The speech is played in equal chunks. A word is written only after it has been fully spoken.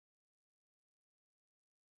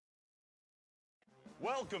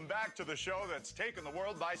Welcome back to the show that's taken the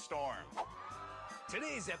world by storm.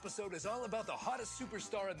 Today's episode is all about the hottest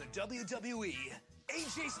superstar in the WWE,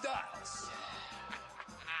 AJ Styles.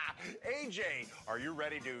 AJ, are you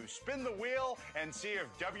ready to spin the wheel and see if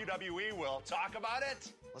WWE will talk about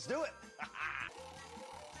it? Let's do it.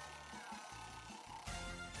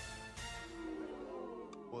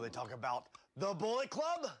 Will they talk about the Bullet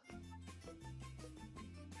Club?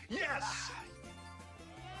 Yes!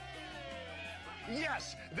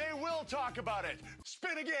 Yes, they will talk about it.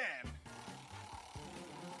 Spin again.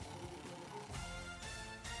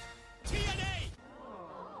 TNA!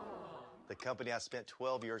 The company I spent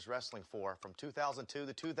 12 years wrestling for, from 2002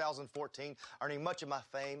 to 2014, earning much of my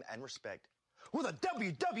fame and respect. Will the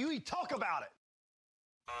WWE talk about it?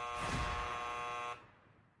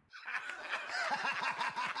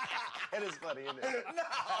 It is funny, isn't it? No,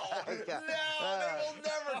 Okay. they will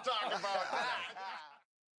never talk about that.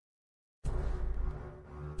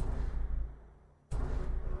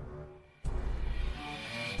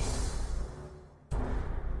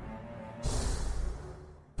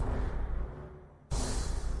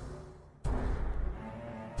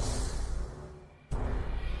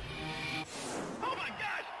 Oh my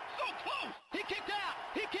God! So close! He kicked out!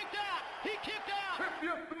 He kicked out! He kicked out!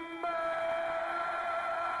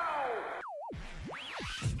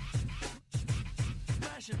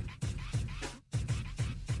 Smash him!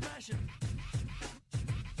 Smash him!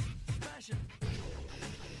 Smash him!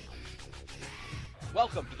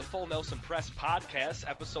 Welcome to the Full Nelson Press Podcast,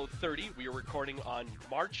 episode 30. We are recording on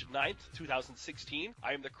March 9th, 2016.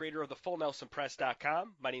 I am the creator of the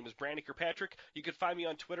FullNelsonPress.com. My name is Brandon Kirkpatrick. You can find me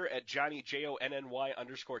on Twitter at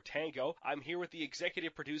JohnnyJonny_Tango. I'm here with the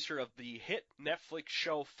executive producer of the hit Netflix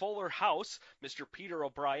show Fuller House, Mr. Peter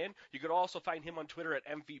O'Brien. You can also find him on Twitter at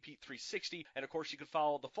MVP360. And, of course, you can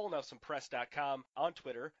follow the FullNelsonPress.com on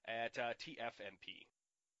Twitter at TFNP.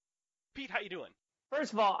 Pete, how you doing?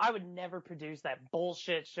 First of all, I would never produce that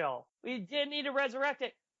bullshit show. We did need to resurrect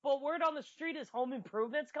it. But word on the street is Home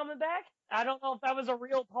Improvement's coming back. I don't know if that was a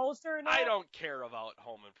real poster or not. I don't care about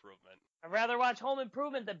Home Improvement. I'd rather watch Home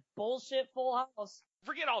Improvement than bullshit Full House.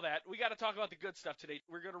 Forget all that. We got to talk about the good stuff today.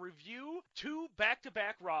 We're going to review 2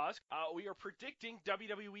 back-to-back Raws. We are predicting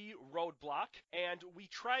WWE Roadblock, and we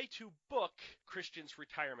try to book Christian's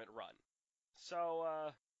retirement run. So,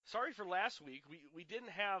 sorry for last week. We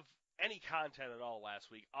didn't have any content at all last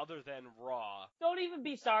week other than Raw. Don't even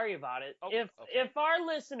be sorry about it. Oh, If our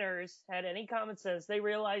listeners had any common sense, they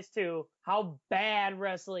realize too how bad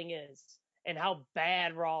wrestling is and how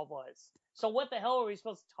bad Raw was. So what the hell are we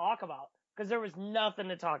supposed to talk about? Because there was nothing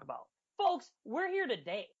to talk about. Folks, we're here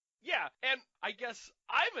today. Yeah, and I guess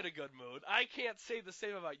I'm in a good mood. I can't say the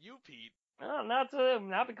same about you, Pete. Not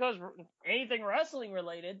because anything wrestling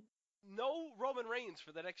related. No Roman Reigns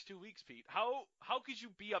for the next 2 weeks, Pete. How could you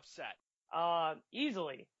be upset?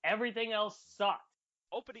 Easily. Everything else sucked.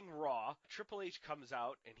 Opening Raw, Triple H comes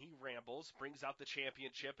out and he rambles, brings out the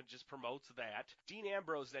championship and just promotes that. Dean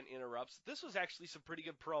Ambrose then interrupts. This was actually some pretty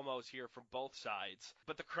good promos here from both sides,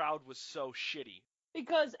 but the crowd was so shitty.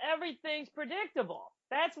 Because everything's predictable.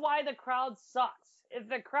 That's why the crowd sucks. If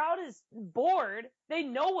the crowd is bored, they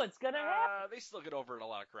know what's gonna happen. They still get over in a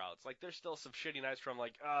lot of crowds. Like, there's still some shitty nights where I'm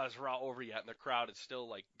like, is Raw over yet? And the crowd is still,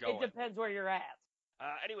 like, going. It depends where you're at.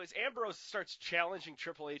 Anyways, Ambrose starts challenging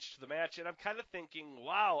Triple H to the match, and I'm kind of thinking,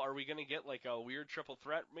 wow, are we going to get like a weird triple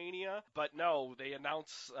threat mania? But no, they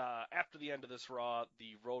announce after the end of this Raw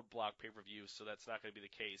the Roadblock pay-per-view, so that's not going to be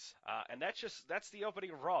the case. And that's the opening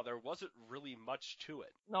of Raw. There wasn't really much to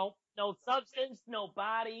it. Nope. No substance, no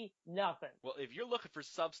body, nothing. Well, if you're looking for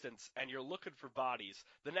substance and you're looking for bodies,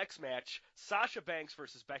 the next match, Sasha Banks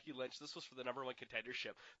versus Becky Lynch. This was for the number 1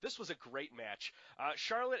 contendership. This was a great match.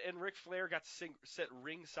 Charlotte and Ric Flair got to sit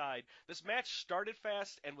ringside. This match started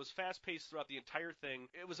fast and was fast-paced throughout the entire thing.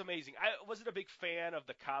 It was amazing. I wasn't a big fan of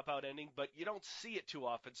the cop-out ending, but you don't see it too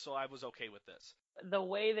often, so I was okay with this. The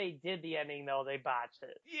way they did the ending, though, they botched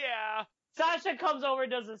it. Yeah. Sasha comes over,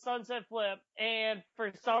 does a sunset flip, and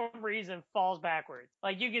for some reason falls backwards.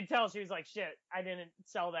 Like, you can tell she was like, shit, I didn't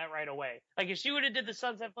sell that right away. Like, if she would have did the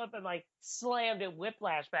sunset flip and, like, slammed it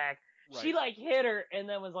whiplash back, right. She, like, hit her and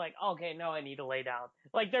then was like, okay, now I need to lay down.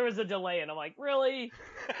 Like, there was a delay, and I'm like, really?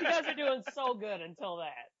 You guys are doing so good until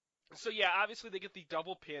that. So yeah, obviously they get the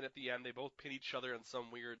double pin at the end. They both pin each other in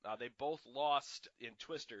some weird. They both lost in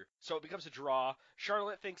Twister, so it becomes a draw.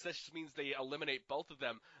 Charlotte thinks that just means they eliminate both of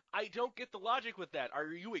them. I don't get the logic with that. Are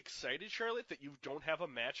you excited, Charlotte, that you don't have a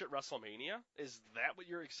match at WrestleMania? Is that what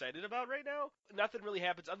you're excited about right now? Nothing really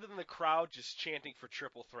happens other than the crowd just chanting for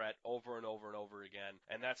triple threat over and over and over again,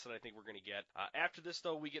 and that's what I think we're gonna get. After this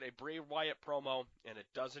though, we get a Bray Wyatt promo, and it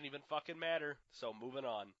doesn't even fucking matter. So moving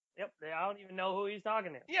on. Yep, I don't even know who he's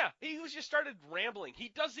talking to. Yeah, he was just started rambling.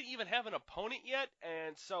 He doesn't even have an opponent yet,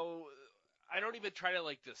 and so I don't even try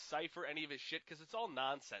to decipher any of his shit because it's all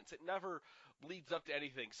nonsense. It never leads up to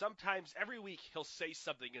anything. Sometimes every week he'll say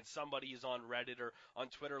something and somebody is on Reddit or on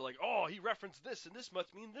Twitter like, oh, he referenced this and this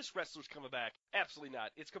must mean this wrestler's coming back. Absolutely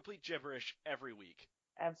not. It's complete gibberish every week.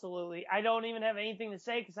 Absolutely. I don't even have anything to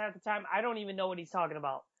say because half the time I don't even know what he's talking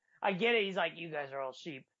about. I get it. He's like, you guys are all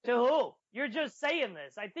sheep. To who? You're just saying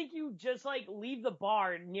this. I think you just leave the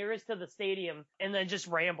bar nearest to the stadium and then just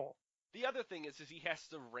ramble. The other thing is he has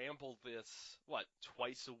to ramble this,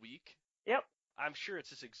 twice a week? Yep. I'm sure it's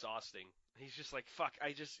just exhausting. He's just like, fuck,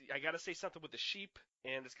 I gotta say something with the sheep,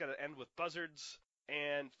 and it's gotta end with buzzards,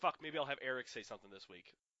 and fuck, maybe I'll have Eric say something this week.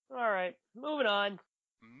 Alright, moving on.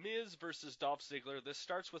 Miz versus Dolph Ziggler. This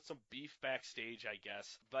starts with some beef backstage, I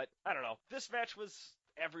guess, but I don't know. This match was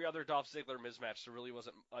every other Dolph Ziggler-Miz match. There really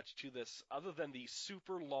wasn't much to this other than the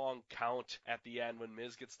super long count at the end when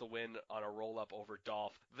Miz gets the win on a roll-up over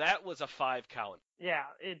Dolph. That was a 5 count. Yeah,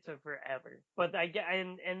 it took forever. But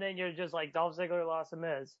and then you're just like, Dolph Ziggler lost to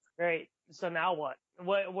Miz. Great. So now what?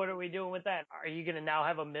 What are we doing with that? Are you going to now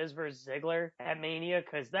have a Miz versus Ziggler at Mania?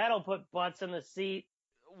 Because that'll put butts in the seat.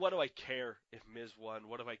 What do I care if Miz won?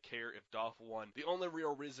 What do I care if Dolph won? The only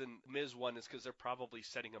real reason Miz won is because they're probably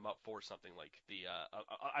setting him up for something like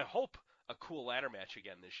I hope a cool ladder match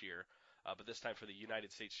again this year, but this time for the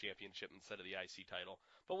United States Championship instead of the IC title.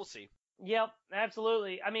 But we'll see. Yep,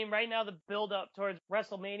 absolutely. I mean, right now the build-up towards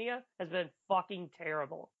WrestleMania has been fucking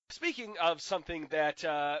terrible. Speaking of something that,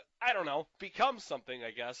 I don't know, becomes something,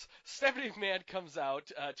 I guess, Stephanie McMahon comes out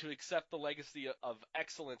to accept the Legacy of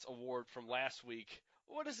Excellence award from last week.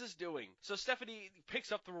 What is this doing? So Stephanie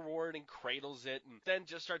picks up the reward and cradles it and then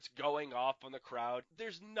just starts going off on the crowd.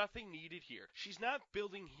 There's nothing needed here. She's not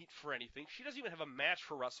building heat for anything. She doesn't even have a match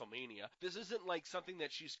for WrestleMania. This isn't like something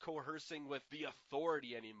that she's coercing with the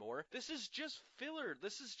Authority anymore. This is just filler.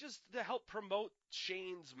 This is just to help promote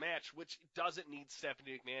Shane's match, which doesn't need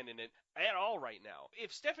Stephanie McMahon in it at all right now.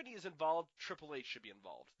 If Stephanie is involved, Triple H should be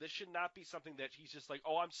involved. This should not be something that he's just like,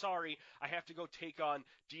 oh, I'm sorry, I have to go take on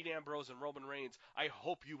Dean Ambrose and Roman Reigns. I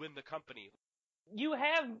hope you win the company. You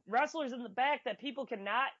have wrestlers in the back that people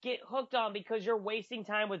cannot get hooked on because you're wasting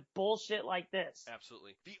time with bullshit like this.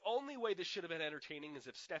 Absolutely. The only way this should have been entertaining is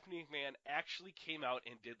if Stephanie McMahon actually came out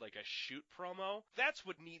and did a shoot promo. That's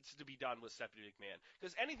what needs to be done with Stephanie McMahon.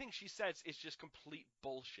 Because anything she says is just complete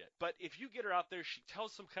bullshit. But if you get her out there, she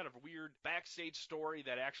tells some kind of weird backstage story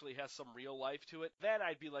that actually has some real life to it, then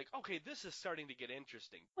I'd be like, okay, this is starting to get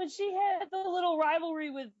interesting. When she had the little rivalry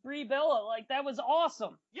with Brie Bella, that was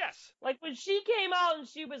awesome. Yes. When she came out and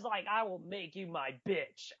she was like, I will make you my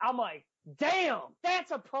bitch. I'm like, damn, that's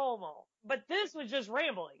a promo. But this was just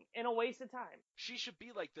rambling and a waste of time. She should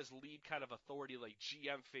be this lead kind of authority,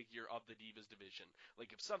 GM figure of the Divas division.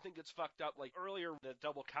 If something gets fucked up, earlier, the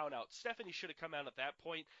double count out, Stephanie should have come out at that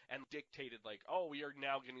point and dictated, oh, we are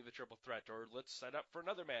now getting the triple threat, or let's set up for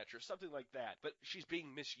another match, or something like that. But she's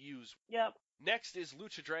being misused. Yep. Next is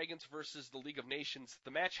Lucha Dragons versus the League of Nations.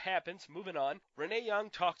 The match happens. Moving on. Renee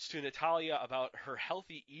Young talks to Natalya about her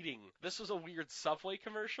healthy eating. This was a weird Subway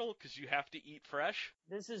commercial because you have to eat fresh.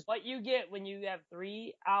 This is what you get when you have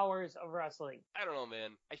 3 hours of wrestling. I don't know,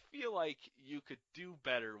 man. I feel like you could do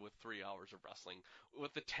better with 3 hours of wrestling.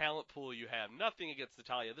 With the talent pool you have. Nothing against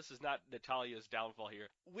Natalya. This is not Natalya's downfall here.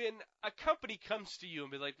 When a company comes to you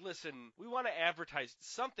and be like, listen, we want to advertise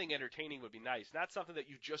something entertaining would be nice. Not something that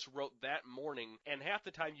you just wrote that morning and half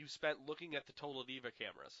the time you spent looking at the Total Diva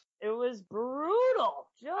cameras. It was brutal.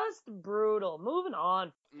 Just brutal. Moving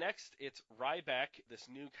on. Next, it's Ryback, this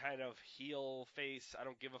new kind of heel face, I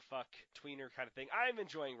don't give a fuck, tweener kind of thing. I'm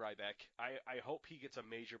enjoying Ryback. I hope he gets a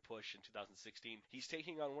major push in 2016. He's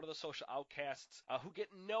taking on one of the social outcasts who get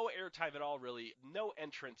no airtime at all, really. No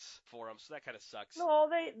entrance for him, so that kind of sucks. No,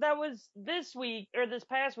 that was this week, or this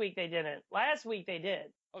past week they didn't. Last week they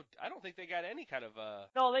did. Oh, I don't think they got any kind of,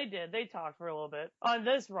 No, they did. They talked for a little bit. On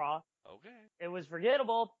this Raw. Okay. It was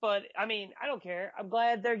forgettable, but, I don't care. I'm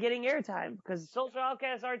glad they're getting airtime, because social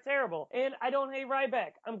outcasts are terrible. And I don't hate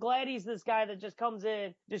Ryback. I'm glad he's this guy that just comes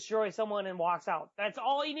in, destroys someone, and walks out. That's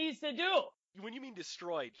all he needs to do. When you mean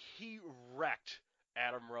destroyed, he wrecked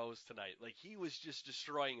Adam Rose tonight. Like, he was just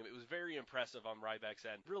destroying him. It was very impressive on Ryback's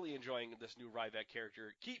end. Really enjoying this new Ryback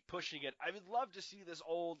character. Keep pushing it. I would love to see this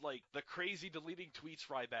old, like, the crazy deleting tweets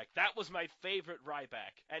Ryback. That was my favorite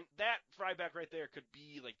Ryback. And that Ryback right there could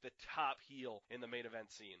be, like, the top heel in the main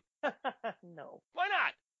event scene. No. Why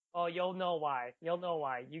not? Oh, you'll know why. You'll know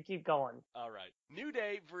why. You keep going. All right. New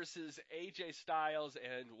Day versus AJ Styles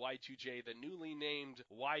and Y2J, the newly named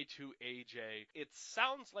Y2AJ. It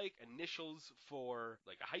sounds like initials for,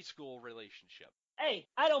 like, a high school relationship. Hey,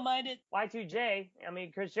 I don't mind it. Y2J, I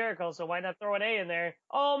mean, Chris Jericho, so why not throw an A in there?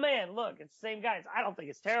 Oh, man, look, it's the same guys. I don't think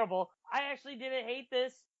it's terrible. I actually didn't hate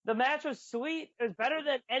this. The match was sweet. It was better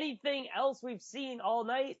than anything else we've seen all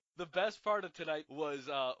night. The best part of tonight was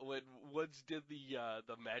when Woods did the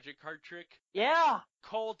magic card trick. Yeah.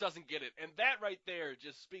 Cole doesn't get it, and that right there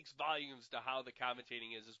just speaks volumes to how the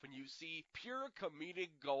commentating is when you see pure comedic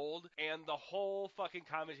gold, and the whole fucking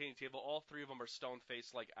commentating table, all three of them are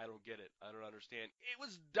stone-faced like, I don't get it, I don't understand. It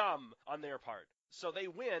was dumb on their part. So they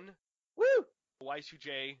win. Woo!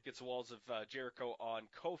 Y2J gets the walls of Jericho on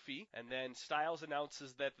Kofi, and then Styles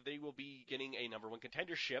announces that they will be getting a number one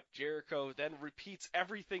contendership. Jericho then repeats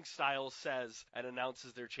everything Styles says and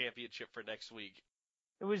announces their championship for next week.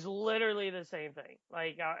 It was literally the same thing.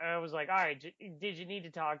 Like, I was like, all right, did you need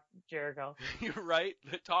to talk, Jericho? You're right.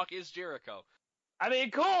 The talk is Jericho. I mean,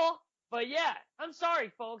 cool, but yeah, I'm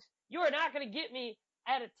sorry, folks. You are not going to get me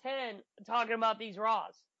at a 10 talking about these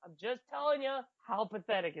Raws. I'm just telling you how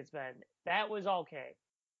pathetic it's been. That was okay.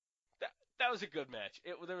 That was a good match.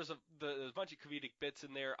 There was a bunch of comedic bits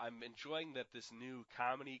in there. I'm enjoying that this new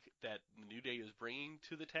comedy that New Day is bringing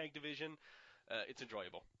to the tag division. It's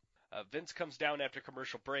enjoyable. Vince comes down after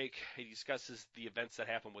commercial break. He discusses the events that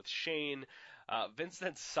happened with Shane. Vince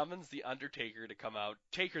then summons The Undertaker to come out.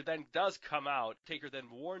 Taker then does come out. Taker then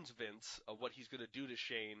warns Vince of what he's going to do to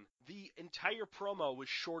Shane. The entire promo was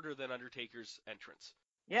shorter than Undertaker's entrance.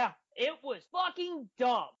 Yeah, it was fucking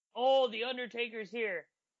dumb. Oh, The Undertaker's here.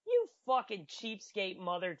 You fucking cheapskate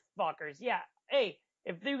motherfuckers. Yeah, hey,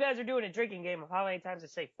 if you guys are doing a drinking game of how many times I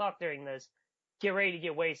say fuck during this, get ready to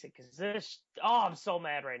get wasted, because I'm so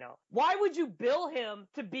mad right now. Why would you bill him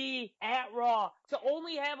to be at Raw, to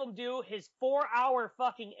only have him do his 4-hour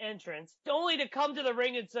fucking entrance, only to come to the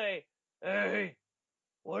ring and say, hey,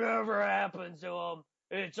 whatever happens to him,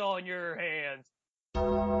 it's on your hands.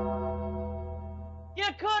 You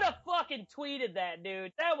could have fucking tweeted that,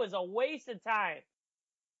 dude. That was a waste of time.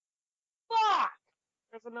 Fuck!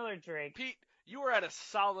 There's another drink. Pete, you are at a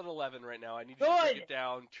solid 11 right now. I need you to bring it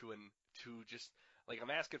down to just, like, I'm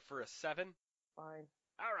asking for a 7. Fine.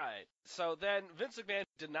 All right. So then Vince McMahon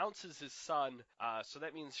denounces his son. So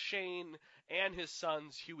that means Shane and his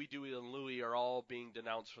sons, Huey, Dewey, and Louie, are all being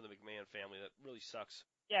denounced from the McMahon family. That really sucks.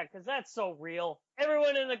 Yeah, because that's so real.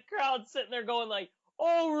 Everyone in the crowd sitting there going like,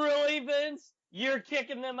 oh, really, Vince? You're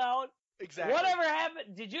kicking them out? Exactly. Whatever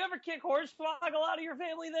happened? Did you ever kick Hornswoggle out of your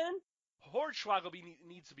family then? Hornswoggle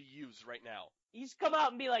needs to be used right now. He's come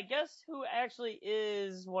out and be like, guess who actually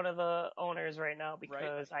is one of the owners right now,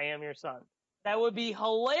 because I am your son. That would be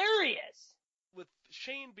hilarious. With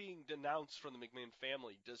Shane being denounced from the McMahon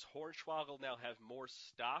family, does Hornswoggle now have more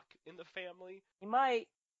stock in the family? He might.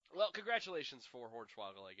 Well, congratulations for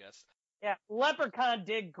Hornswoggle, I guess. Yeah, Leprechaun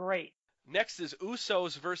did great. Next is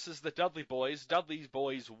Usos versus the Dudley Boys. Dudley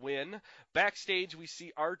Boys win. Backstage, we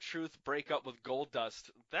see R-Truth break up with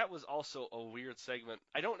Goldust. That was also a weird segment.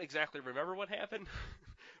 I don't exactly remember what happened,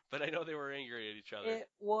 but I know they were angry at each other. It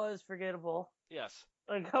was forgettable. Yes.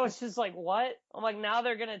 Like, I was just like, what? I'm like, now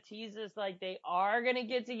they're going to tease us like they are going to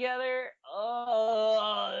get together?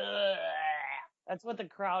 That's what the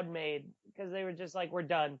crowd made, because they were just like, we're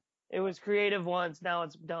done. It was creative once, now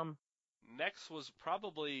it's dumb. Next was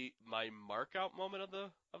probably my markout moment of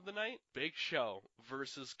the night. Big Show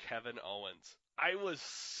versus Kevin Owens. I was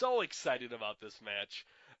so excited about this match.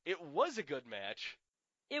 It was a good match.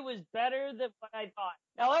 It was better than what I thought.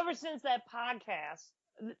 Now, ever since that podcast,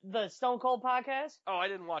 the Stone Cold podcast. Oh, I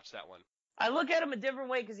didn't watch that one. I look at him a different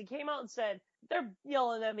way, because he came out and said, they're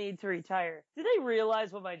yelling at me to retire. Do they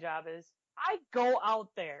realize what my job is? I go out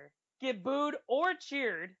there, get booed or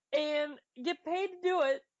cheered, and get paid to do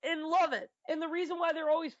it, and love it. And the reason why they're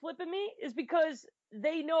always flipping me is because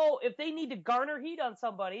they know if they need to garner heat on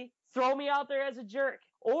somebody, throw me out there as a jerk.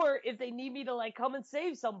 Or if they need me to, like, come and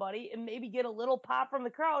save somebody and maybe get a little pop from the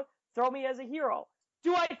crowd, throw me as a hero.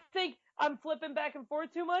 Do I think I'm flipping back and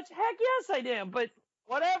forth too much? Heck yes, I am. But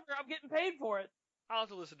whatever, I'm getting paid for it. I'll have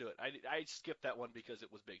to listen to it. I skipped that one because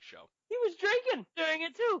it was Big Show. He was drinking during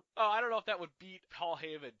it, too. Oh, I don't know if that would beat Paul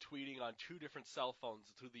Heyman tweeting on 2 different cell phones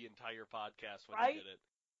through the entire podcast when he did it.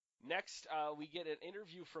 Next, we get an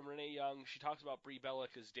interview from Renee Young. She talks about Brie Bella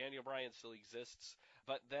because Daniel Bryan still exists,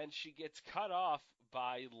 but then she gets cut off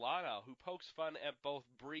by Lana, who pokes fun at both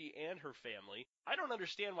Brie and her family. I don't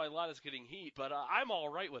understand why Lana's getting heat, but I'm all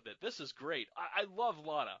right with it. This is great. I love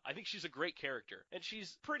Lana. I think she's a great character, and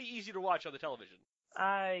she's pretty easy to watch on the television.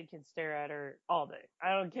 I can stare at her all day.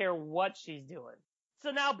 I don't care what she's doing.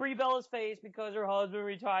 So now Brie Bella's face because her husband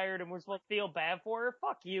retired and we're supposed to feel bad for her?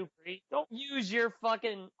 Fuck you, Brie. Don't use your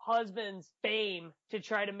fucking husband's fame to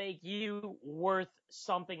try to make you worth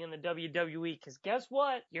something in the WWE, because guess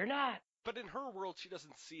what? You're not. But in her world, she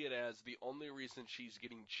doesn't see it as the only reason she's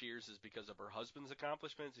getting cheers is because of her husband's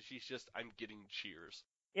accomplishments. She's just, I'm getting cheers.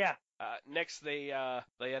 Yeah. Next, they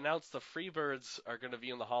announced the Freebirds are going to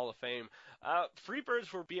be in the Hall of Fame.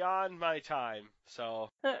 Freebirds were beyond my time,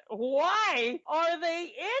 so... Why are they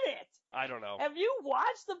in it? I don't know. Have you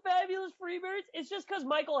watched the Fabulous Freebirds? It's just because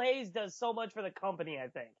Michael Hayes does so much for the company, I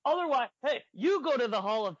think. Otherwise, hey, you go to the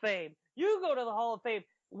Hall of Fame. You go to the Hall of Fame.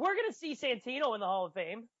 We're going to see Santino in the Hall of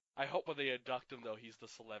Fame. I hope when they induct him, though, he's the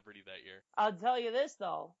celebrity that year. I'll tell you this,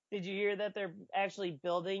 though. Did you hear that they're actually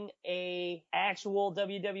building a actual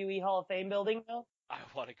WWE Hall of Fame building now? I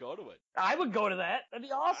want to go to it. I would go to that. That'd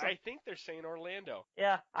be awesome. I think they're saying Orlando.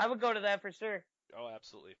 Yeah, I would go to that for sure. Oh,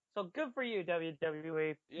 absolutely. So good for you,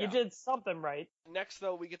 WWE. Yeah. You did something right. Next,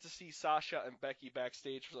 though, we get to see Sasha and Becky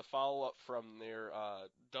backstage for the follow-up from their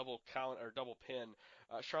double count or double pin.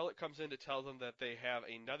 Charlotte comes in to tell them that they have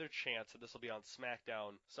another chance, and this will be on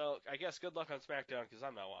SmackDown. So I guess good luck on SmackDown because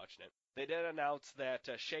I'm not watching it. They did announce that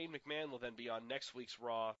Shane McMahon will then be on next week's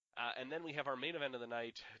Raw. And then we have our main event of the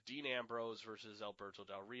night, Dean Ambrose versus Alberto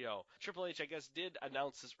Del Rio. Triple H, I guess, did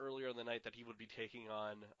announce this earlier in the night that he would be taking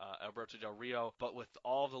on Alberto Del Rio. But with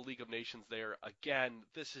all the League of Nations there, again,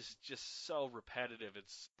 this is just so repetitive.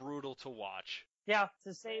 It's brutal to watch. Yeah,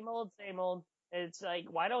 it's the same old, same old. It's like,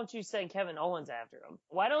 why don't you send Kevin Owens after him?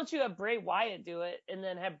 Why don't you have Bray Wyatt do it and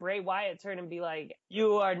then have Bray Wyatt turn and be like,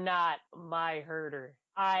 you are not my herder.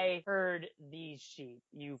 I herd these sheep.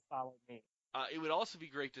 You follow me. It would also be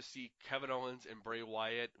great to see Kevin Owens and Bray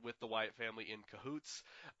Wyatt with the Wyatt family in cahoots,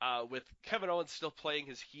 with Kevin Owens still playing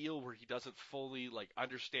his heel where he doesn't fully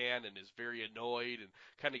understand and is very annoyed and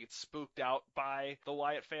kind of gets spooked out by the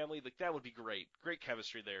Wyatt family. That would be great. Great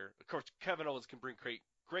chemistry there. Of course, Kevin Owens can bring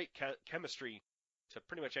great chemistry to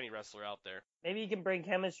pretty much any wrestler out there. Maybe you can bring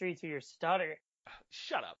chemistry to your stutter.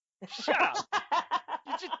 Shut up. Shut up.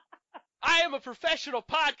 I am a professional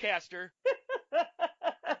podcaster.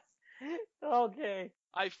 Okay.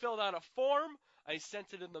 I filled out a form. I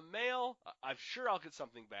sent it in the mail. I'm sure I'll get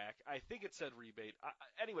something back. I think it said rebate.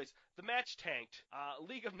 Anyways, the match tanked.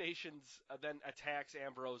 League of Nations then attacks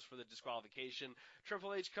Ambrose for the disqualification.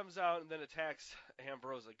 Triple H comes out and then attacks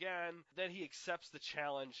Ambrose again. Then he accepts the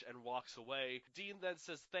challenge and walks away. Dean then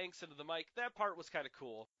says thanks into the mic. That part was kind of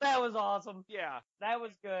cool. That was awesome. Yeah. That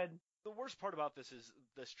was good. The worst part about this is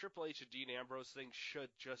this Triple H and Dean Ambrose thing should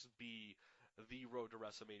just be the road to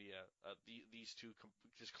WrestleMania. These two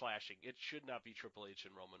just clashing. It should not be Triple H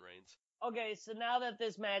and Roman Reigns. Okay, so now that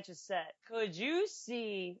this match is set, could you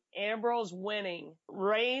see Ambrose winning,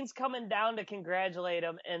 Reigns coming down to congratulate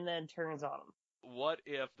him, and then turns on him? What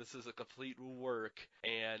if this is a complete work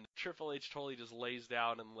and Triple H totally just lays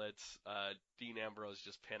down and lets Dean Ambrose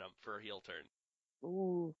just pin him for a heel turn?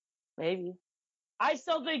 Ooh, maybe. I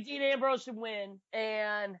still think Dean Ambrose should win,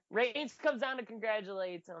 and Reigns comes down to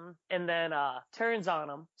congratulate him, and then turns on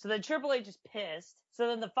him. So then Triple H is pissed. So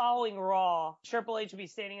then the following Raw, Triple H will be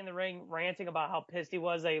standing in the ring ranting about how pissed he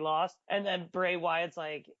was that he lost. And then Bray Wyatt's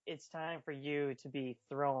like, it's time for you to be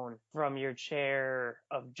thrown from your chair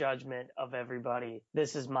of judgment of everybody.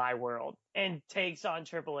 This is my world. And takes on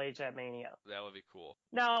Triple H at Mania. That would be cool.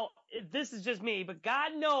 Now, this is just me, but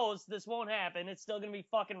God knows this won't happen. It's still going to be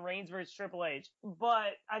fucking Reigns versus Triple H.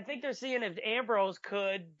 But I think they're seeing if Ambrose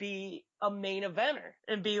could be a main eventer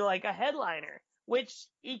and be like a headliner. Which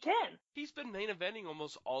he can. He's been main eventing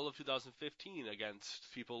almost all of 2015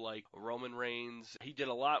 against people like Roman Reigns. He did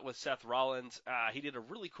a lot with Seth Rollins. He did a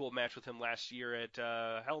really cool match with him last year at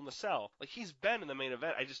Hell in the Cell. He's been in the main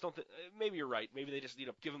event. I just don't think... Maybe you're right. Maybe they just need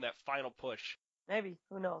to give him that final push. Maybe.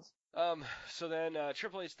 Who knows? So then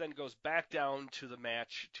Triple H then goes back down to the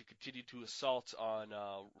match to continue to assault on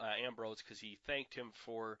Ambrose because he thanked him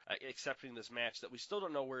for accepting this match that we still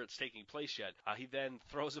don't know where it's taking place yet. He then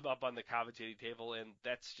throws him up on the commentating table, and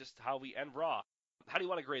that's just how we end Raw. How do you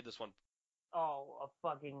want to grade this one? Oh, a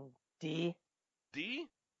fucking D. D?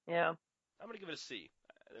 Yeah. I'm going to give it a C.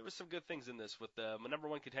 There was some good things in this with the number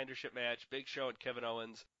one contendership match, Big Show and Kevin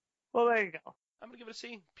Owens. Well, there you go. I'm going to give it a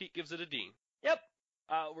C. Pete gives it a D. Yep.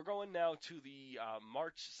 We're going now to the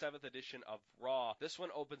March 7th edition of Raw. This one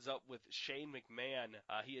opens up with Shane McMahon.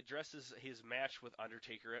 He addresses his match with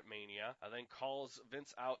Undertaker at Mania, then calls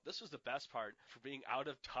Vince out. This was the best part, for being out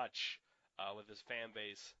of touch with his fan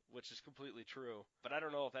base, which is completely true. But I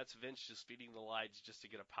don't know if that's Vince just feeding the lies just to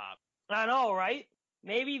get a pop. I know, right?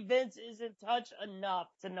 Maybe Vince is in touch enough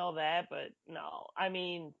to know that, but no. I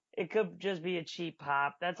mean, it could just be a cheap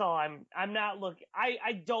pop. That's all. I'm not looking.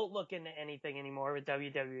 I don't look into anything anymore with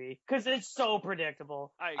WWE because it's so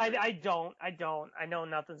predictable. I agree. I don't. I know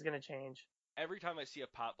nothing's gonna change. Every time I see a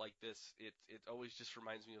pop like this, it always just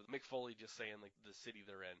reminds me of Mick Foley just saying like the city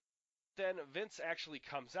they're in. Then Vince actually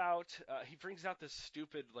comes out. He brings out this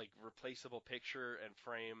stupid, like, replaceable picture and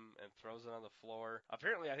frame and throws it on the floor.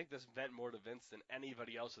 Apparently, I think this meant more to Vince than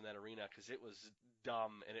anybody else in that arena because it was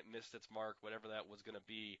dumb and it missed its mark, whatever that was going to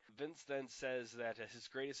be. Vince then says that his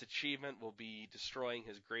greatest achievement will be destroying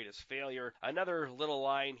his greatest failure. Another little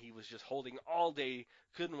line he was just holding all day,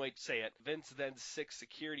 couldn't wait to say it. Vince then sicks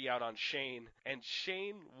security out on Shane, and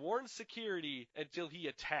Shane warns security until he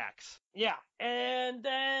attacks. Yeah, and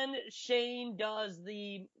then Shane does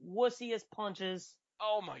the wussiest punches.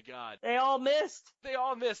 Oh my god. They all missed. They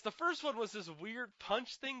all missed. The first one was this weird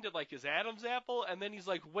punch thing to like his Adam's apple, and then he's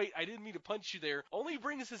like, wait, I didn't mean to punch you there. Only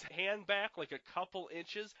brings his hand back like a couple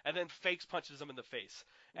inches, and then fakes punches him in the face.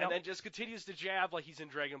 And then just continues to jab like he's in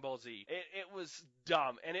Dragon Ball Z. It was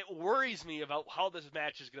dumb, and it worries me about how this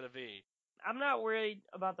match is going to be. I'm not worried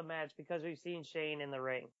about the match because we've seen Shane in the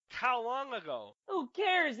ring. How long ago? Who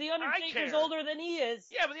cares? The Undertaker's older than he is.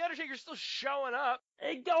 Yeah, but the Undertaker's still showing up.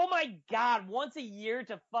 Oh my god, once a year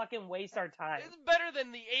to fucking waste our time. It's better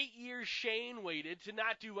than the 8 years Shane waited to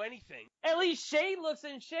not do anything. At least Shane looks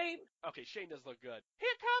in shape. Okay, Shane does look good.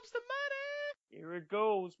 Here comes the money! Here it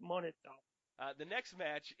goes, money talk. The next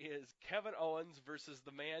match is Kevin Owens versus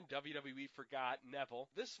the man WWE forgot, Neville.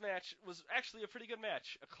 This match was actually a pretty good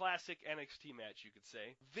match. A classic NXT match, you could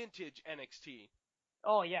say. Vintage NXT.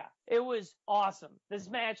 Oh, yeah. It was awesome. This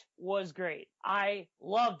match was great. I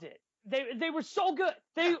loved it. They were so good.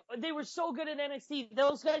 They were so good in NXT.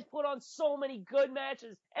 Those guys put on so many good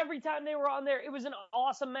matches. Every time they were on there, it was an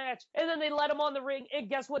awesome match. And then they let them on the ring, and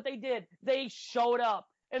guess what they did? They showed up,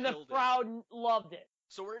 and the crowd loved it.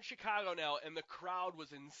 So we're in Chicago now, and the crowd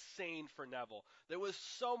was insane for Neville. There was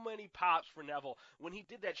so many pops for Neville. When he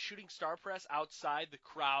did that shooting star press outside, the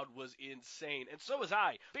crowd was insane. And so was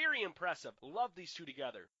I. Very impressive. Love these two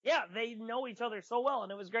together. Yeah, they know each other so well,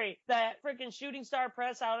 and it was great. That freaking shooting star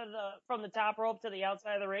press from the top rope to the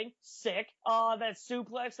outside of the ring, sick. That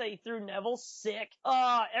suplex that he threw Neville, sick.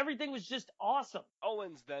 Everything was just awesome.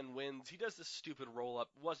 Owens then wins. He does this stupid roll-up.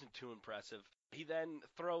 Wasn't too impressive. He then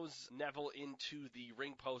throws Neville into the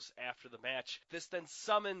ring post after the match. This then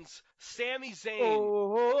summons Sami Zayn.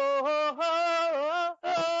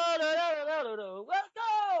 Let's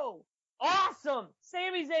go! Awesome!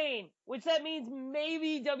 Sami Zayn, which that means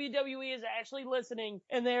maybe WWE is actually listening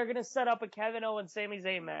and they're going to set up a Kevin Owens Sami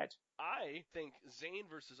Zayn match. I think Zayn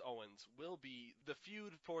versus Owens will be the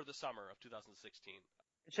feud for the summer of 2016.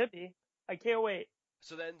 It should be. I can't wait.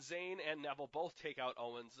 So then Zayn and Neville both take out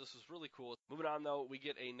Owens. This was really cool. Moving on, though, we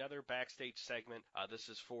get another backstage segment. This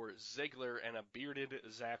is for Ziggler and a bearded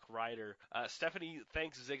Zack Ryder. Stephanie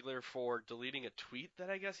thanks Ziggler for deleting a tweet that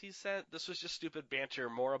I guess he sent. This was just stupid banter,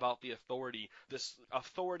 more about the authority, this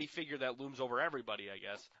authority figure that looms over everybody, I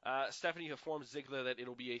guess. Stephanie informs Ziggler that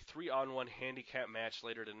it'll be a 3-on-1 handicap match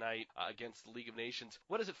later tonight against the League of Nations.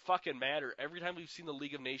 What does it fucking matter? Every time we've seen the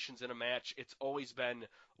League of Nations in a match, it's always been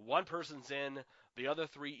one person's in, the other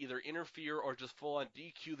three either interfere or just full on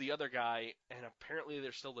DQ the other guy, and apparently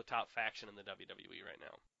they're still the top faction in the WWE right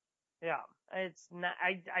now. Yeah, it's not.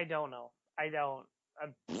 I don't know. I don't.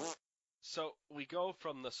 So we go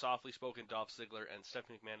from the softly spoken Dolph Ziggler and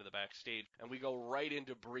Stephanie McMahon to the backstage, and we go right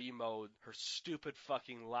into Brie mode, her stupid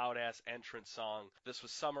fucking loud-ass entrance song. This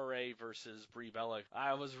was Summer Rae versus Brie Bella.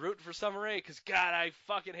 I was rooting for Summer Rae because, God, I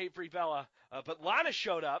fucking hate Brie Bella. But Lana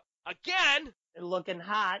showed up again. Looking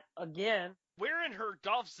hot again. Wearing her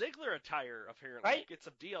Dolph Ziggler attire, apparently. Right. Get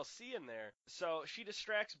some DLC in there. So she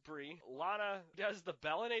distracts Brie. Lana does the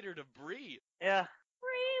Bellinator to Brie. Yeah.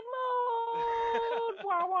 Brie mode!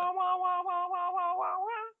 Wah, wah, wah, wah, wah, wah, wah,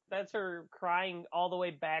 wah. That's her crying all the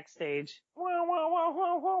way backstage. Wah, wah, wah,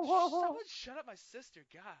 wah, wah, wah, wah. Someone shut up my sister,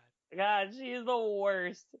 God. God, she's the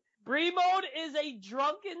worst. Brie mode is a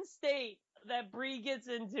drunken state that Brie gets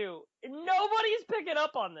into. Nobody's picking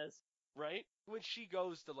up on this. Right? When she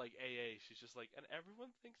goes to, like, AA, she's just like, and everyone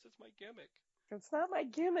thinks it's my gimmick. It's not my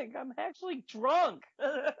gimmick. I'm actually drunk.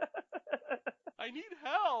 I need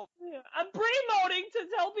help. Yeah. I'm pre-moding to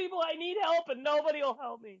tell people I need help and nobody will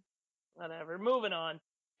help me. Whatever. Moving on.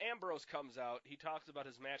 Ambrose comes out. He talks about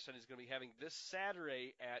his match that he's going to be having this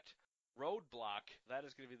Saturday at Roadblock. That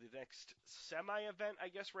is going to be the next semi-event, I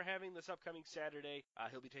guess, we're having this upcoming Saturday.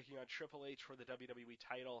 He'll be taking on Triple H for the WWE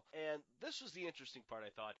title. And this was the interesting part, I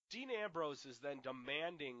thought. Dean Ambrose is then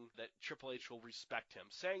demanding that Triple H will respect him,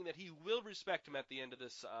 saying that he will respect him at the end of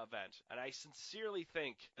this event. And I sincerely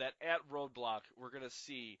think that at Roadblock, we're going to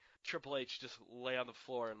see Triple H just lay on the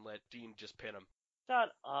floor and let Dean just pin him.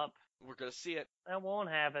 Shut up. We're going to see it. That won't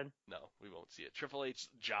happen. No, we won't see it. Triple H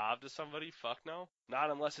job to somebody? Fuck no. Not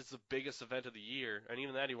unless it's the biggest event of the year. And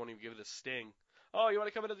even that, he won't even give it a sting. Oh, you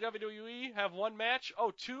want to come into the WWE? Have one match?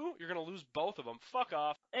 Oh, two? You're going to lose both of them. Fuck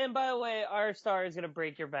off. And by the way, our star is going to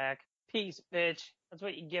break your back. Peace, bitch. That's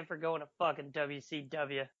what you get for going to fucking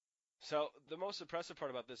WCW. So, the most impressive part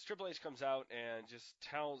about this, Triple H comes out and just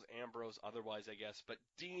tells Ambrose otherwise, I guess. But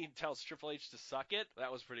Dean tells Triple H to suck it.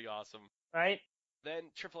 That was pretty awesome. Right? Then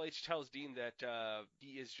Triple H tells Dean that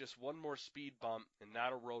he is just one more speed bump and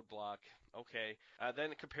not a roadblock. Okay.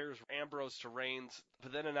 Then it compares Ambrose to Reigns,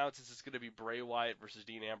 but then announces it's going to be Bray Wyatt versus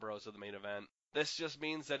Dean Ambrose in the main event. This just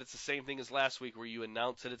means that it's the same thing as last week where you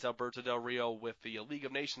announce that it's Alberto Del Rio with the League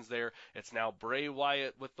of Nations there. It's now Bray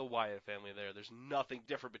Wyatt with the Wyatt family there. There's nothing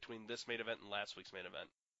different between this main event and last week's main event.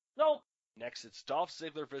 Nope. Next, it's Dolph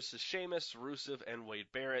Ziggler versus Sheamus, Rusev, and Wade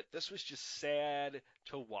Barrett. This was just sad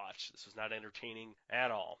to watch. This was not entertaining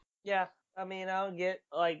at all. Yeah, I mean, I don't get,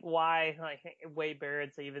 why, Wade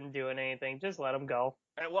Barrett's even doing anything. Just let him go.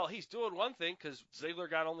 And, well, he's doing one thing, because Ziggler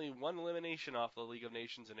got only one elimination off the League of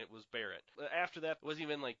Nations, and it was Barrett. After that, it wasn't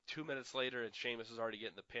even 2 minutes later, and Sheamus was already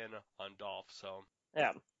getting the pin on Dolph, so...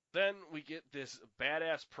 Yeah. Then we get this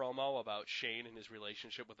badass promo about Shane and his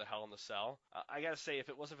relationship with the Hell in the Cell. I gotta say, if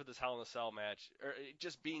it wasn't for this Hell in the Cell match, or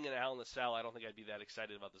just being in a Hell in the Cell, I don't think I'd be that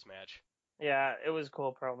excited about this match. Yeah, it was a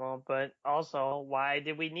cool promo, but also, why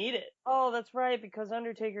did we need it? Oh, that's right, because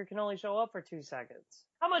Undertaker can only show up for 2 seconds.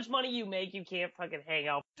 How much money you make, you can't fucking hang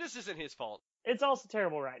out. This isn't his fault. It's also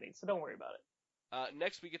terrible writing, so don't worry about it.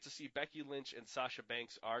 Next, we get to see Becky Lynch and Sasha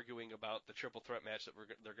Banks arguing about the triple threat match that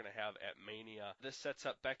they're going to have at Mania. This sets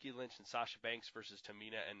up Becky Lynch and Sasha Banks versus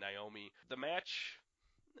Tamina and Naomi. The match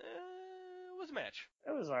was a match.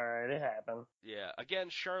 It was alright. It happened. Yeah. Again,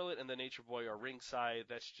 Charlotte and the Nature Boy are ringside.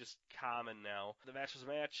 That's just common now. The match was a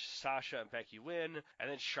match. Sasha and Becky win, and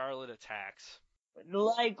then Charlotte attacks.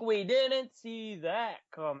 Like we didn't see that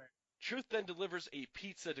coming. Truth then delivers a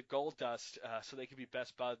pizza to Goldust so they could be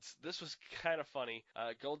best buds. This was kind of funny.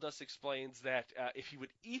 Goldust explains that if he would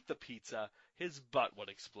eat the pizza, his butt would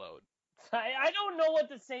explode. I don't know what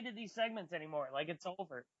to say to these segments anymore. It's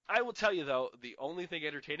over. I will tell you, though, the only thing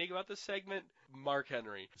entertaining about this segment, Mark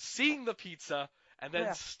Henry. Seeing the pizza and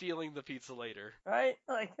then stealing the pizza later. Right?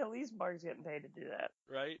 At least Mark's getting paid to do that.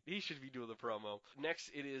 Right? He should be doing the promo. Next,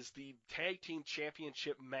 it is the Tag Team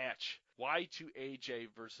Championship match. Y2AJ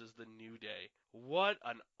versus the New Day. What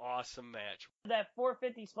an awesome match. That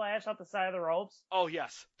 450 splash off the side of the ropes. Oh,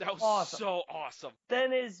 yes. That was awesome. So awesome.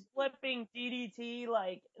 Then his flipping DDT,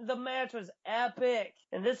 the match was epic.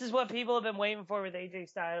 And this is what people have been waiting for with AJ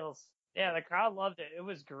Styles. Yeah, the crowd loved it. It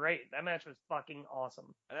was great. That match was fucking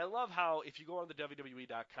awesome. And I love how, if you go on the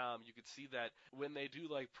WWE.com, you can see that when they do,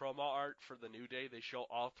 promo art for the New Day, they show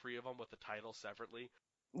all three of them with the title separately.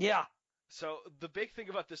 Yeah. So the big thing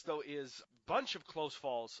about this, though, is a bunch of close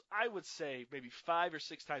falls. I would say maybe 5 or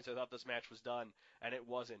 6 times I thought this match was done, and it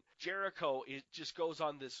wasn't. Jericho, it just goes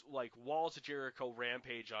on this, Walls of Jericho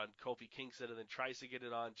rampage on Kofi Kingston and then tries to get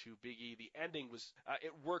it on to Big E. The ending was,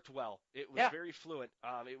 it worked well. It was very fluent.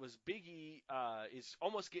 It was Big E is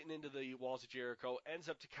almost getting into the Walls of Jericho, ends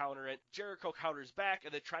up to counter it. Jericho counters back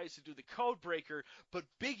and then tries to do the code breaker, but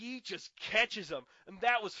Big E just catches him, and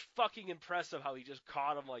that was fucking impressive how he just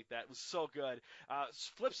caught him like that. It was so good.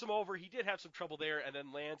 Flips him over. He did have some trouble there, and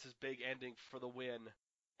then lands his big ending for the win.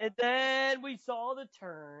 And then we saw the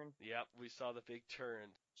turn. Yep, we saw the big turn.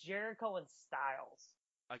 Jericho and Styles.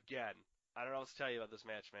 Again. I don't know what to tell you about this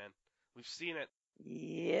match, man. We've seen it.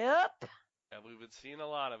 Yep. And we've been seeing a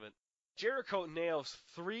lot of it. Jericho nails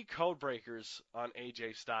 3 code breakers on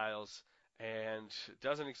AJ Styles. And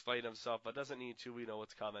doesn't explain himself, but doesn't need to. We know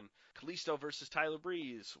what's coming. Kalisto versus Tyler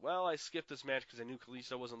Breeze. Well, I skipped this match because I knew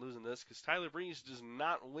Kalisto wasn't losing this, because Tyler Breeze does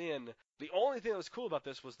not win. The only thing that was cool about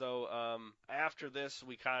this was, though, after this,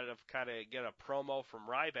 we kind of get a promo from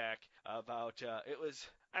Ryback about,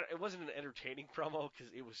 it wasn't an entertaining promo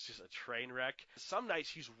because it was just a train wreck. Some nights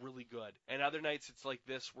he's really good, and other nights it's like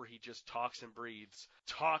this where he just talks and breathes.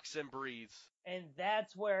 Talks and breathes. And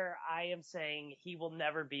that's where I am saying he will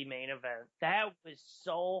never be main event. That was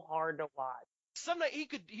so hard to watch. Sometimes he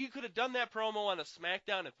could have done that promo on a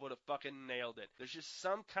SmackDown and would have fucking nailed it. There's just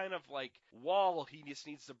some kind of like wall he just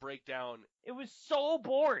needs to break down. It was so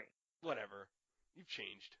boring. Whatever. You've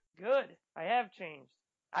changed. Good. I have changed.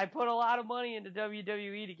 I put a lot of money into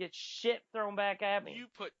WWE to get shit thrown back at me. You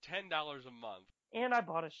put $10 a month. And I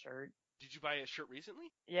bought a shirt. Did you buy a shirt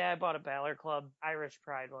recently? Yeah, I bought a Balor Club Irish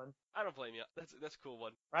Pride one. I don't blame you. That's a cool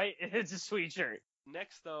one. Right? It's a sweet shirt.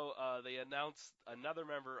 Next, though, they announced another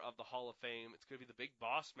member of the Hall of Fame. It's going to be the Big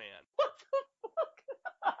Boss Man. What the fuck?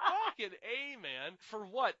 Fucking A, man. For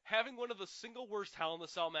what? Having one of the single worst Hell in the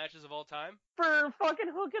Cell matches of all time? For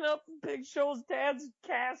fucking hooking up Big Show's dad's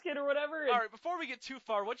casket or whatever. All right, before we get too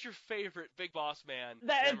far, what's your favorite Big Boss Man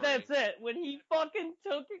memory? That's it. When he fucking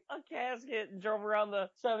took a casket and drove around the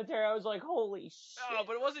cemetery, I was like, holy shit. Oh,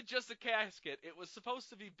 but it wasn't just a casket. It was supposed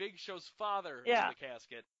to be Big Show's father Yeah. in the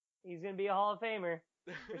casket. He's going to be a Hall of Famer,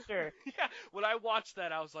 for sure. Yeah, when I watched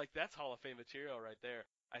that, I was like, that's Hall of Fame material right there.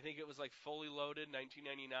 I think it was like Fully Loaded,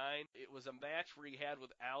 1999. It was a match where he had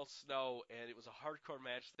with Al Snow, and it was a hardcore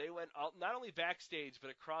match. They went out, not only backstage,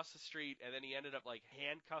 but across the street, and then he ended up like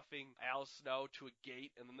handcuffing Al Snow to a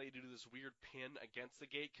gate, and then they do this weird pin against the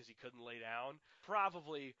gate because he couldn't lay down.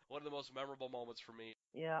 Probably one of the most memorable moments for me.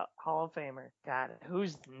 Yeah, Hall of Famer. Got it.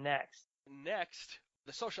 Who's next? Next,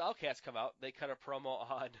 the Social Outcasts come out. They cut a promo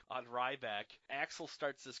on Ryback. Axel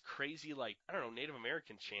starts this crazy, like, I don't know, Native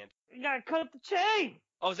American chant. You gotta cut the chain!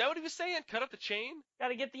 Oh, is that what he was saying? Cut up the chain?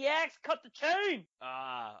 Gotta get the axe, cut the chain!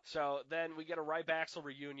 So then we get a Ryback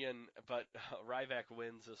reunion, but Ryback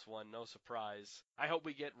wins this one, no surprise. I hope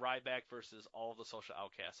we get Ryback versus all the Social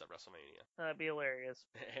Outcasts at WrestleMania. That'd be hilarious.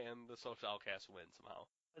 And the Social Outcasts win somehow.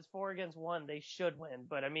 It's 4 against 1. They should win,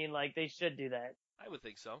 but I mean, like, they should do that. I would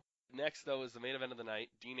think so. Next, though, is the main event of the night,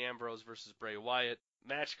 Dean Ambrose versus Bray Wyatt.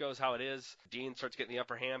 Match goes how it is. Dean starts getting the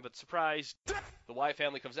upper hand, but surprise, the Wyatt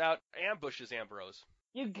family comes out, ambushes Ambrose.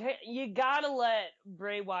 You gotta let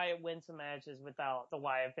Bray Wyatt win some matches without the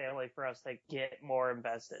Wyatt family for us to get more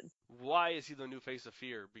invested. Why is he the new face of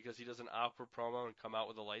fear? Because he does an awkward promo and come out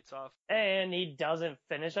with the lights off? And he doesn't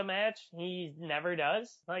finish a match. He never does.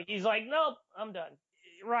 Like, he's like, nope, I'm done.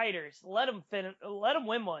 Writers, let him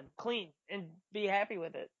win one clean and be happy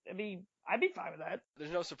with it. I'd be fine with that.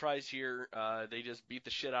 There's no surprise here. They just beat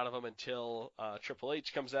the shit out of him until Triple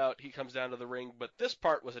H comes out. He comes down to the ring, but this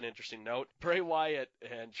part was an interesting note. Bray Wyatt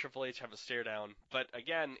and Triple H have a stare down, but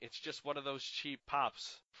again, it's just one of those cheap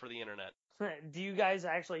pops for the internet. Do you guys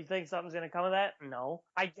actually think something's going to come of that? No.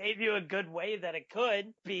 I gave you a good way that it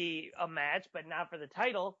could be a match, but not for the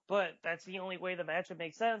title, but that's the only way the match would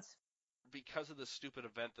make sense. Because of the stupid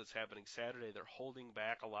event that's happening Saturday, they're holding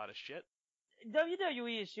back a lot of shit.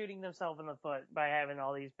 WWE is shooting themselves in the foot by having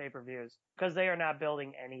all these pay-per-views because they are not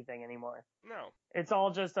building anything anymore. No. It's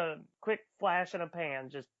all just a quick flash in a pan.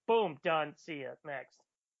 Just boom, done. See ya. Next.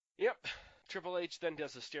 Yep. Triple H then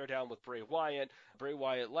does a stare down with Bray Wyatt. Bray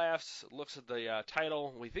Wyatt laughs, looks at the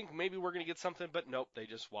title. We think maybe we're going to get something, but nope, they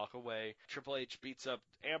just walk away. Triple H beats up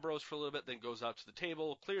Ambrose for a little bit, then goes out to the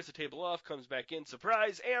table, clears the table off, comes back in.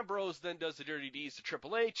 Surprise! Ambrose then does the dirty D's to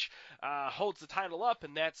Triple H, holds the title up,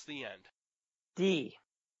 and that's the end. D.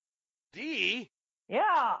 D?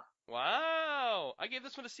 Yeah. Wow. I gave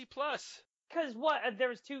this one a C+. Because what? There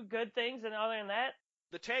was 2 good things, and other than that?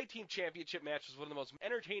 The Tag Team Championship match was one of the most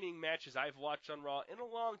entertaining matches I've watched on Raw in a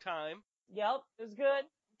long time. Yep, it was good.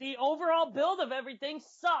 The overall build of everything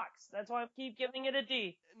sucks. That's why I keep giving it a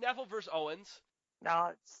D. Neville versus Owens.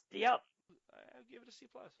 No, yep. I'll give it a C+.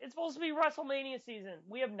 It's supposed to be WrestleMania season.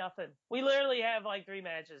 We have nothing. We literally have like 3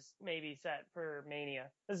 matches maybe set for Mania.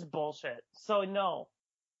 This is bullshit. So no.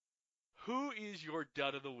 Who is your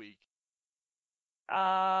dud of the week?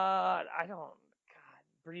 I don't. God,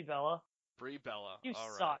 Brie Bella. Brie Bella. You All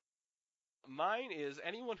right. suck. Mine is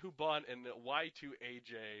anyone who bought an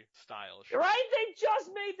Y2AJ style shirt. Right? They just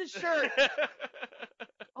made the shirt.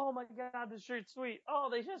 Oh my God, the shirt's sweet. Oh,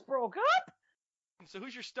 they just broke up? So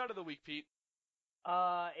who's your stud of the week, Pete?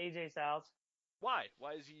 AJ Styles. Why?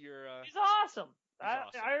 Why is he your... He's awesome.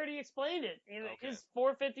 Awesome. I already explained it. Okay. His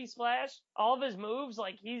 450 splash, all of his moves,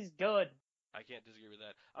 like, he's good. I can't disagree with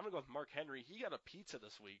that. I'm going to go with Mark Henry. He got a pizza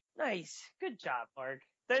this week. Nice. Good job, Mark.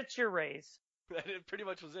 That's your raise. That pretty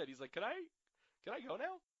much was it. He's like, can I go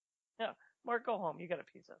now? Yeah. Mark, go home. You got a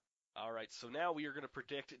pizza. All right, so now we are going to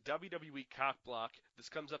predict WWE Cock Block. This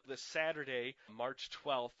comes up this Saturday, March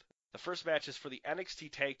 12th. The first match is for the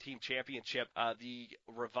NXT Tag Team Championship. The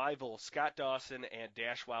Revival, Scott Dawson and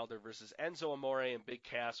Dash Wilder versus Enzo Amore and Big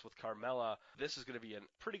Cass with Carmella. This is going to be a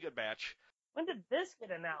pretty good match. When did this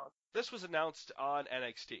get announced? This was announced on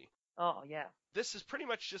NXT. Oh, yeah. This is pretty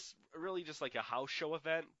much just really just like a house show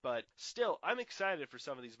event, but still, I'm excited for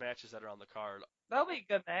some of these matches that are on the card. That'll be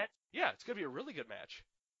a good match. Yeah, it's going to be a really good match.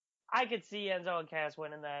 I could see Enzo and Cass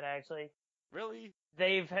winning that, actually. Really?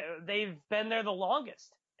 They've been there the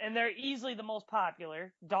longest, and they're easily the most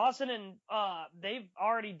popular. Dawson and they've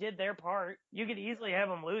already did their part. You could easily have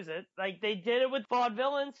them lose it. Like, they did it with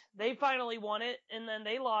Vaudevillains. They finally won it, and then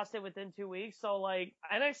they lost it within 2 weeks. So, like,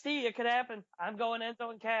 NXT, it could happen. I'm going Enzo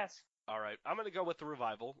and Cass. All right, I'm going to go with the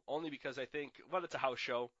Revival, only because I think, well, it's a house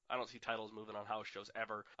show. I don't see titles moving on house shows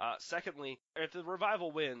ever. Secondly, if the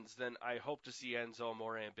Revival wins, then I hope to see Enzo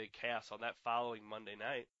Amore and Big Cass on that following Monday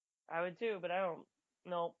night. I would too, but I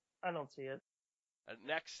don't see it.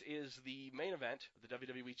 Next is the main event, the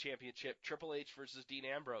WWE Championship, Triple H versus Dean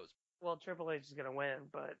Ambrose. Well, Triple H is going to win,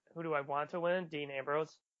 but who do I want to win? Dean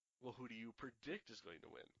Ambrose. Well, who do you predict is going to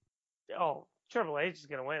win? Oh, Triple H is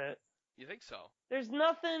going to win it. You think so? There's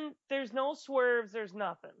no swerves, there's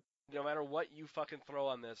nothing. No matter what you fucking throw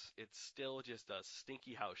on this, it's still just a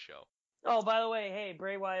stinky house show. Oh, by the way, hey,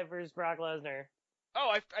 Bray Wyatt versus Brock Lesnar.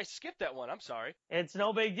 Oh, I skipped that one. I'm sorry. It's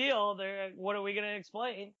no big deal. What are we going to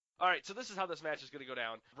explain? All right, so this is how this match is going to go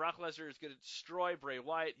down. Brock Lesnar is going to destroy Bray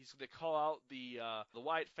Wyatt. He's going to call out the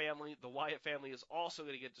Wyatt family. The Wyatt family is also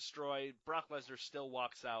going to get destroyed. Brock Lesnar still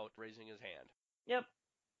walks out, raising his hand. Yep.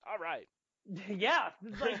 All right. Yeah,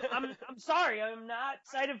 like, I'm sorry, I'm not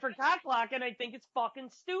excited for Cockblock, and I think it's fucking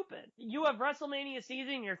stupid. You have WrestleMania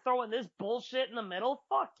season, and you're throwing this bullshit in the middle?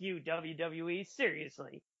 Fuck you, WWE,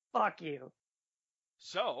 seriously. Fuck you.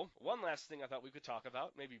 So, one last thing I thought we could talk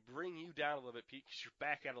about, maybe bring you down a little bit, Pete, because you're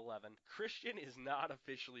back at 11. Christian is not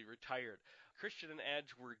officially retired. Christian and Edge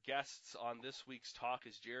were guests on this week's Talk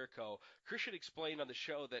is Jericho. Christian explained on the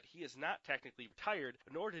show that he is not technically retired,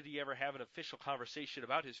 nor did he ever have an official conversation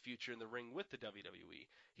about his future in the ring with the WWE.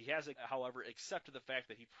 He has, however, accepted the fact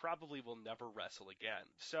that he probably will never wrestle again.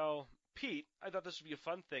 So, Pete, I thought this would be a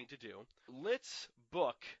fun thing to do. Let's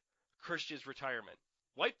book Christian's retirement.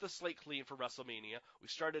 Wipe the slate clean for WrestleMania. We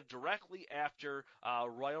started directly after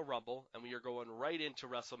Royal Rumble, and we are going right into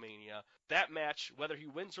WrestleMania. That match, whether he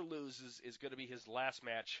wins or loses, is going to be his last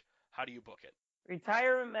match. How do you book it?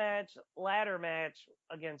 Retirement match, ladder match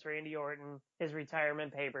against Randy Orton. His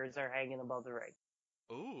retirement papers are hanging above the ring.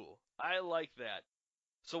 Ooh, I like that.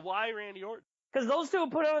 So why Randy Orton? Because those two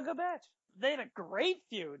put on a good match. They had a great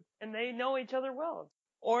feud, and they know each other well.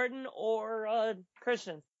 Orton or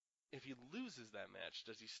Christian. If he loses that match,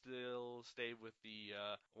 does he still stay with the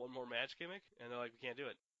one more match gimmick? And they're like, we can't do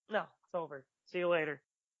it. No, it's over. See you later.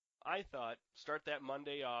 I thought start that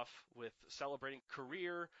Monday off with celebrating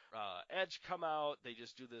career. Edge come out. They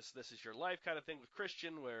just do this is your life kind of thing with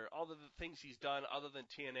Christian, where all of the things he's done other than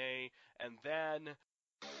TNA, and then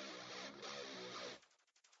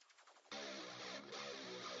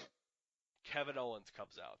Kevin Owens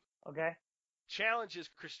comes out. Okay. Challenges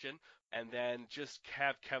Christian, and then just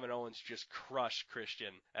have Kevin Owens just crush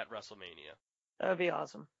Christian at WrestleMania. That would be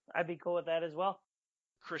awesome. I'd be cool with that as well.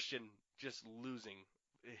 Christian just losing,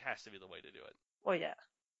 it has to be the way to do it. Well, yeah.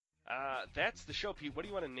 That's the show, Pete. What do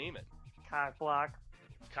you want to name it? Cockblock.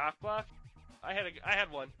 Cockblock? I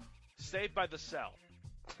had one. Saved by the Cell.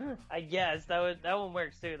 I guess that one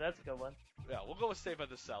works too. That's a good one. Yeah, we'll go with Saved by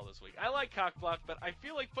the Cell this week. I like Cockblock, but I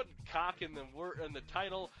feel like putting cock in the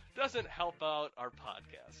title doesn't help out our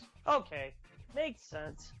podcast. Okay, makes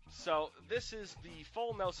sense. So this is the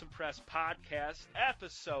Full Nelson Press podcast,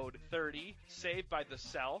 episode 30, Saved by the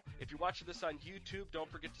Cell. If you're watching this on YouTube,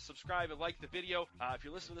 don't forget to subscribe and like the video. If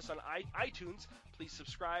you're listening to this on iTunes, please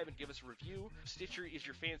subscribe and give us a review. Stitcher is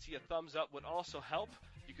your fancy. A thumbs up would also help.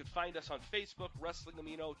 You can find us on Facebook, Wrestling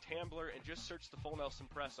Amino, Tumblr, and just search the Full Nelson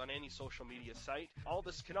Press on any social media site. All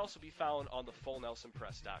this can also be found on the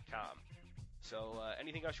FullNelsonPress.com. So,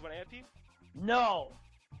 anything else you want to add, Pete? No.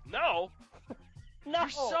 No? No. You're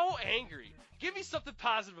so angry. Give me something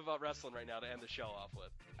positive about wrestling right now to end the show off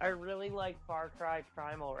with. I really like Far Cry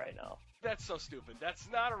Primal right now. That's so stupid. That's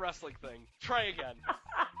not a wrestling thing. Try again.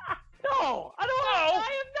 No, I don't know.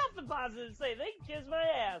 I have nothing positive to say. They can kiss my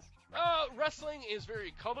ass. Wrestling is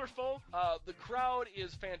very colorful. The crowd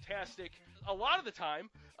is fantastic a lot of the time.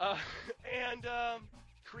 And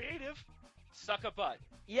creative. Suck a butt.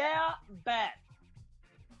 Yeah, bet.